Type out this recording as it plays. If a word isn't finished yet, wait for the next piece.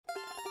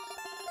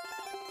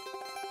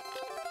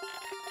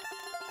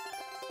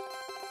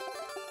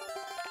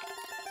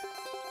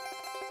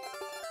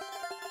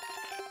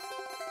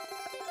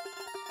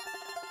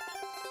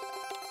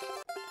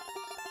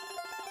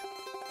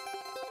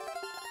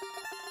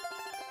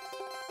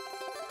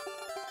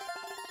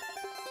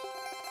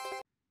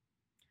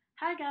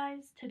Hi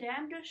guys, today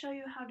I'm going to show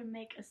you how to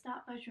make a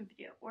stop motion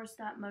video or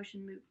stop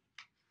motion movie.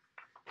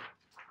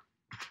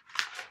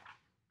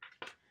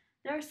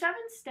 There are 7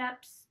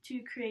 steps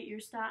to create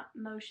your stop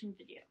motion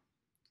video.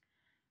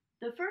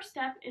 The first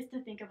step is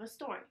to think of a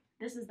story.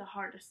 This is the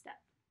hardest step.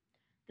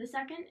 The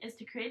second is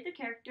to create the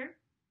character.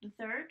 The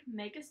third,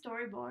 make a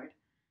storyboard.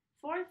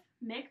 Fourth,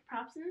 make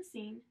props in the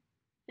scene.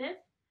 Fifth,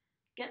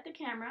 get the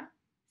camera.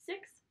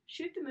 Sixth,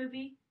 shoot the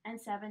movie.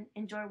 And 7,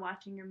 enjoy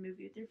watching your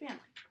movie with your family.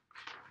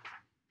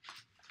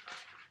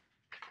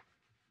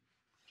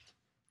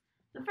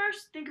 The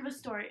first, think of a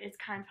story, is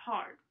kind of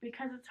hard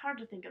because it's hard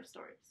to think of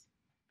stories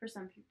for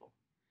some people.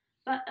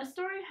 But a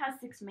story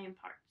has 6 main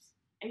parts: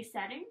 a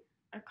setting,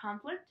 a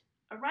conflict,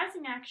 a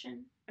rising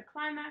action, a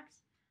climax,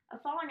 a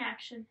falling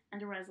action,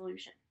 and a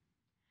resolution.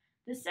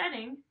 The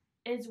setting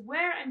is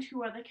where and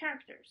who are the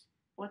characters.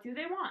 What do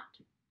they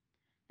want?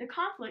 The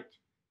conflict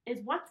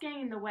is what's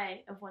getting in the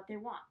way of what they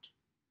want.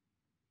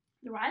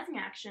 The rising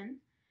action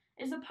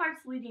is the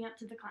parts leading up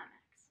to the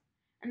climax.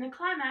 And the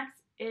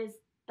climax is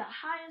the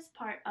highest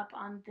part up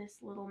on this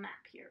little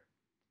map here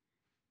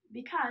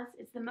because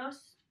it's the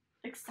most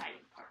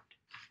exciting part.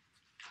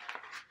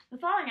 The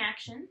falling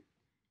action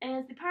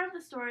is the part of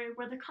the story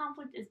where the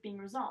conflict is being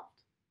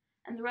resolved,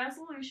 and the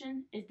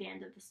resolution is the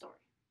end of the story.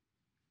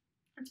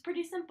 It's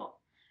pretty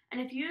simple,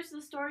 and if you use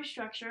the story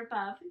structure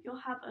above,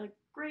 you'll have a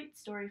great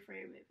story for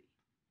your movie.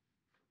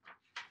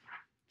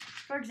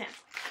 For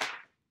example,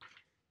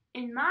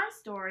 in my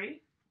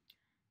story,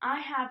 I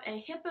have a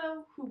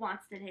hippo who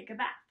wants to take a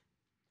bath.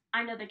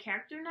 I know the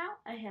character now,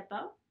 a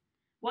hippo,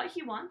 what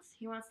he wants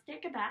to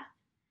take a bath,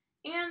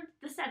 and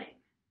the setting,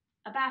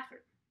 a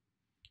bathroom.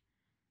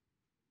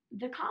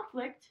 The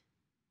conflict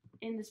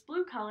in this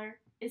blue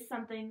color is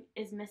something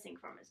is missing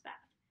from his bath.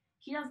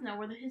 He doesn't know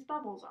where his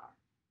bubbles are.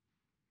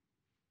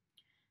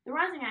 The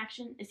rising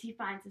action is he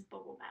finds his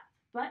bubble bath,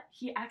 but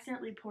he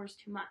accidentally pours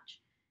too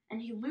much,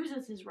 and he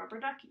loses his rubber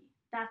ducky.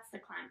 That's the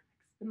climax.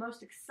 The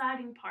most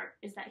exciting part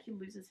is that he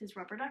loses his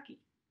rubber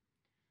ducky.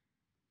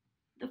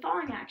 The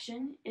falling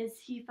action is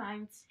he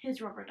finds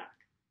his rubber duck.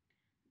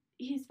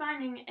 He's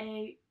finding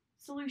a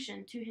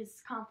solution to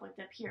his conflict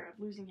up here of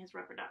losing his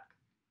rubber duck.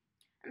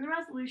 And the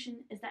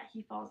resolution is that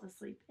he falls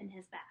asleep in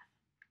his bath.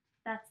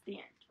 That's the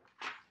end.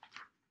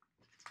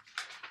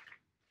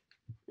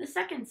 The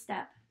second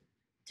step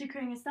to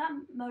creating a stop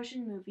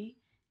motion movie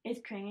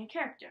is creating a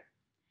character.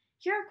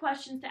 Here are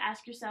questions to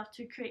ask yourself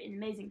to create an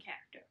amazing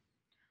character.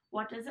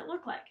 What does it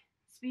look like?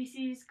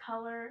 Species,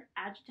 color,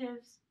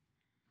 adjectives.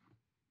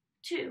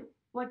 2.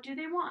 What do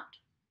they want?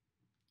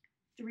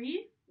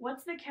 3.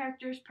 What's the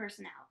character's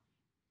personality?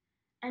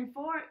 And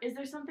 4. Is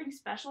there something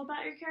special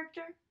about your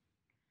character?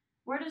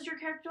 Where does your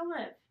character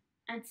live?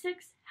 And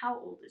 6. How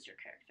old is your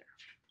character?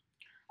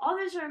 All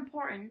these are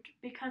important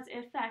because it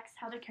affects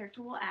how the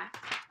character will act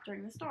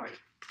during the story.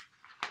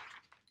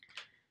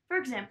 For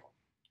example,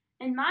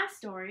 in my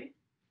story,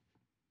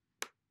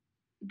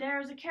 there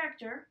is a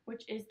character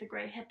which is the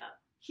gray hippo.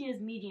 He is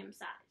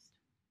medium-sized.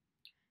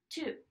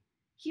 2.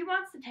 He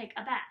wants to take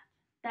a bath.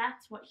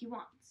 That's what he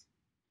wants.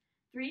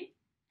 3.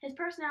 His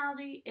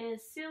personality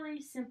is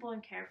silly, simple,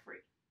 and carefree.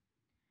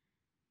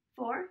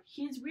 4.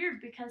 He's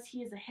weird because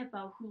he is a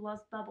hippo who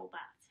loves bubble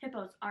baths.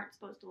 Hippos aren't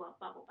supposed to love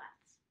bubble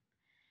baths.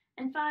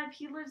 And 5.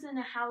 He lives in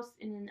a house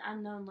in an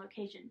unknown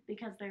location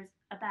because there's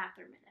a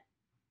bathroom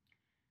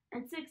in it.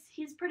 And 6.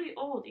 He's pretty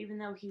old even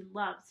though he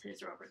loves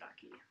his rubber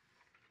ducky.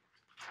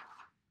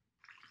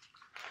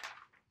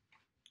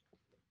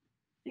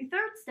 The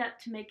third step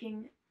to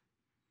making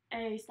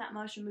a stop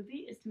motion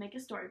movie is to make a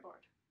storyboard.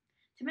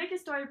 To make a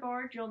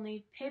storyboard, you'll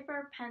need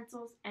paper,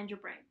 pencils, and your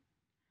brain.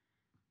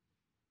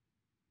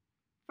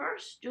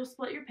 First, you'll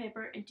split your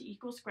paper into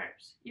equal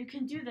squares. You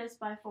can do this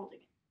by folding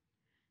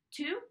it.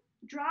 2.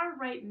 Draw or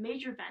write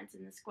major events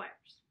in the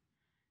squares.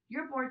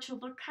 Your board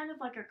should look kind of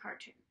like a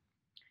cartoon.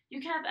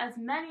 You can have as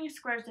many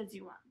squares as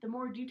you want. The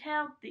more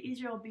detailed, the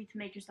easier it will be to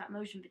make your stop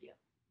motion video.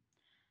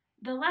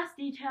 The less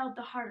detailed,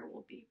 the harder it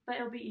will be, but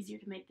it'll be easier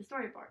to make the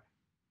storyboard.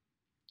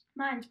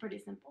 Mine's pretty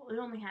simple. It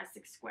only has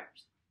 6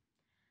 squares.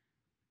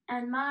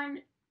 And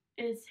mine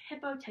is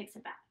hippo takes a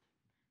bath.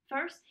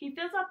 First, he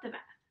fills up the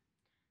bath.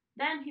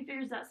 Then he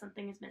figures out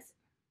something is missing.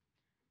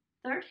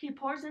 Third, he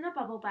pours in a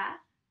bubble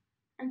bath.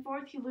 And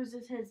 4th, he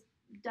loses his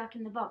duck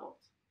in the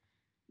bubbles.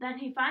 Then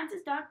he finds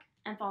his duck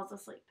and falls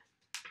asleep.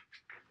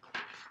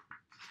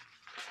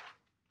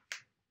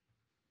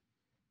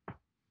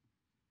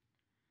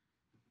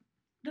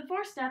 The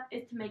 4th step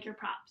is to make your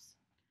props.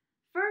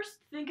 First,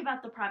 think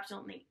about the props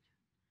you'll need.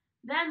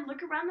 Then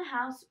look around the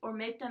house or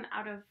make them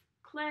out of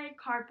clay,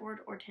 cardboard,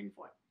 or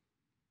tinfoil.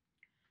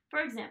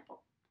 For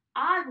example,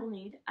 I will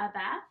need a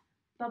bath,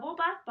 bubble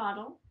bath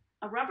bottle,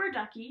 a rubber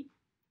ducky,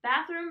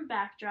 bathroom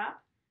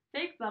backdrop,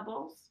 fake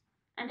bubbles,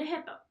 and a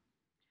hippo.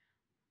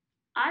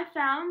 I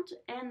found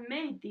and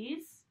made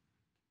these,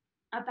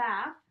 a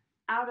bath,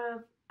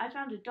 I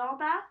found a doll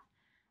bath,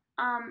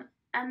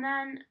 and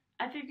then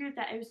I figured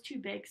that it was too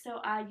big, so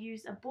I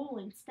used a bowl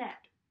instead.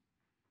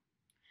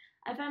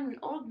 I found an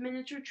old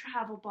miniature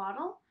travel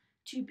bottle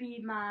to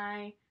be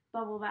my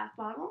bubble bath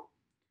bottle,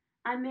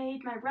 I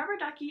made my rubber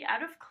ducky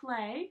out of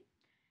clay,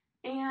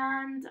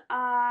 and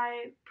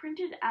I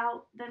printed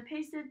out, then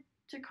pasted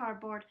to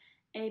cardboard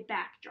a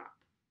backdrop.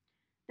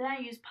 Then I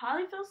used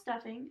polyfill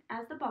stuffing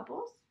as the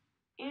bubbles,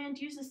 and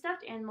used a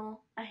stuffed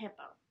animal, a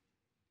hippo.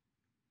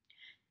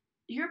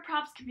 Your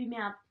props can be made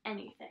out of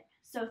anything,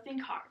 so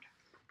think hard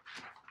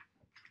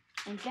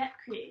and get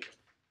creative.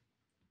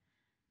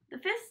 The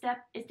fifth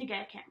step is to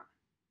get a camera.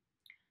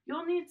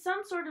 You'll need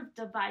some sort of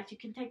device you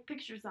can take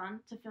pictures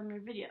on to film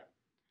your video,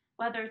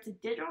 whether it's a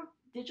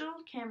digital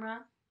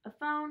camera, a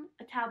phone,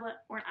 a tablet,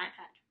 or an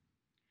iPad.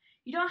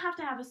 You don't have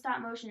to have a stop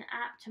motion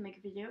app to make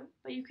a video,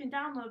 but you can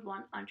download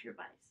one onto your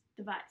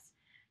device.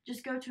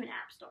 Just go to an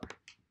app store.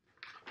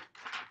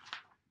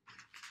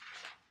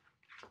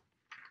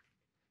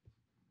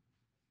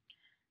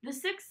 The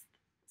sixth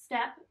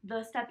step,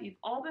 the step you've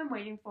all been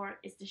waiting for,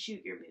 is to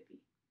shoot your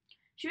movie.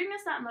 Shooting a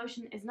stop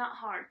motion is not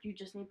hard, you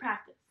just need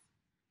practice.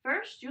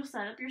 First, you'll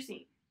set up your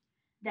scene.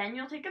 Then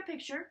you'll take a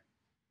picture.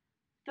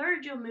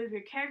 Third, you'll move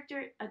your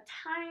character a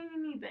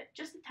tiny bit,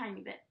 just a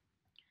tiny bit.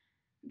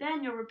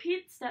 Then you'll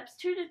repeat steps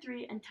 2 to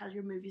 3 until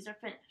your movies are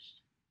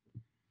finished.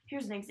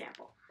 Here's an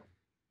example.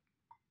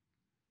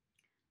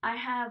 I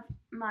have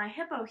my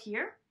hippo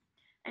here,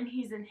 and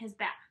he's in his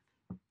bath.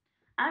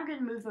 I'm going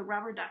to move the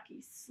rubber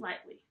ducky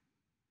slightly.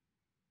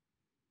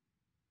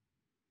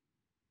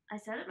 I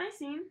set up my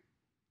scene.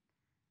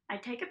 I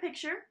take a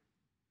picture,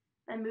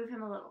 then move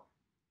him a little.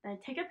 Then I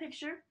take a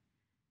picture,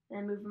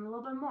 then move him a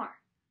little bit more.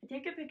 I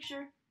take a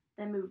picture,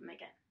 then move him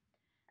again.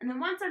 And then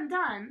once I'm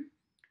done,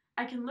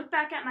 I can look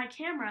back at my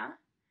camera,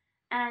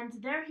 and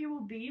there he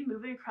will be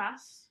moving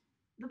across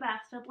the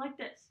bathtub like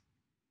this.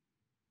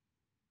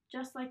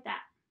 Just like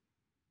that.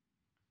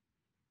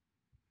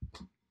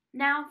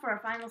 Now for our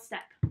final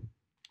step.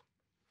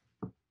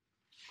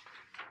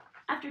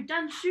 After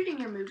done shooting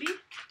your movie,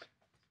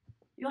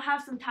 you'll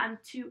have some time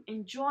to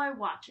enjoy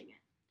watching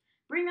it.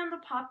 Bring on the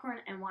popcorn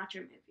and watch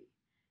your movie.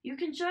 You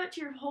can show it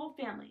to your whole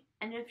family,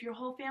 and if your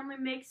whole family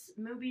makes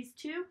movies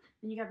too,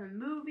 then you have a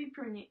movie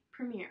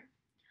premiere.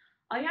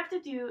 All you have to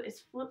do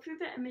is flip through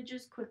the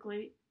images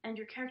quickly, and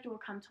your character will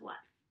come to life.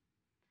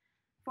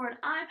 For an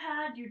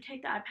iPad, you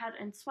take the iPad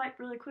and swipe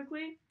really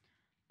quickly.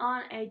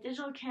 On a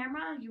digital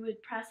camera, you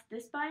would press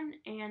this button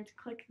and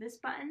click this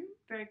button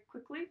very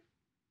quickly.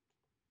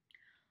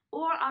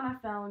 Or on a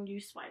phone,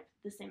 you swipe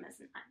the same as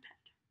an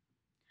iPad.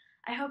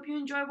 I hope you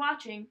enjoy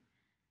watching,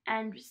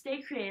 and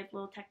stay creative,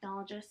 little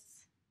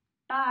technologists.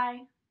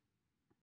 Bye!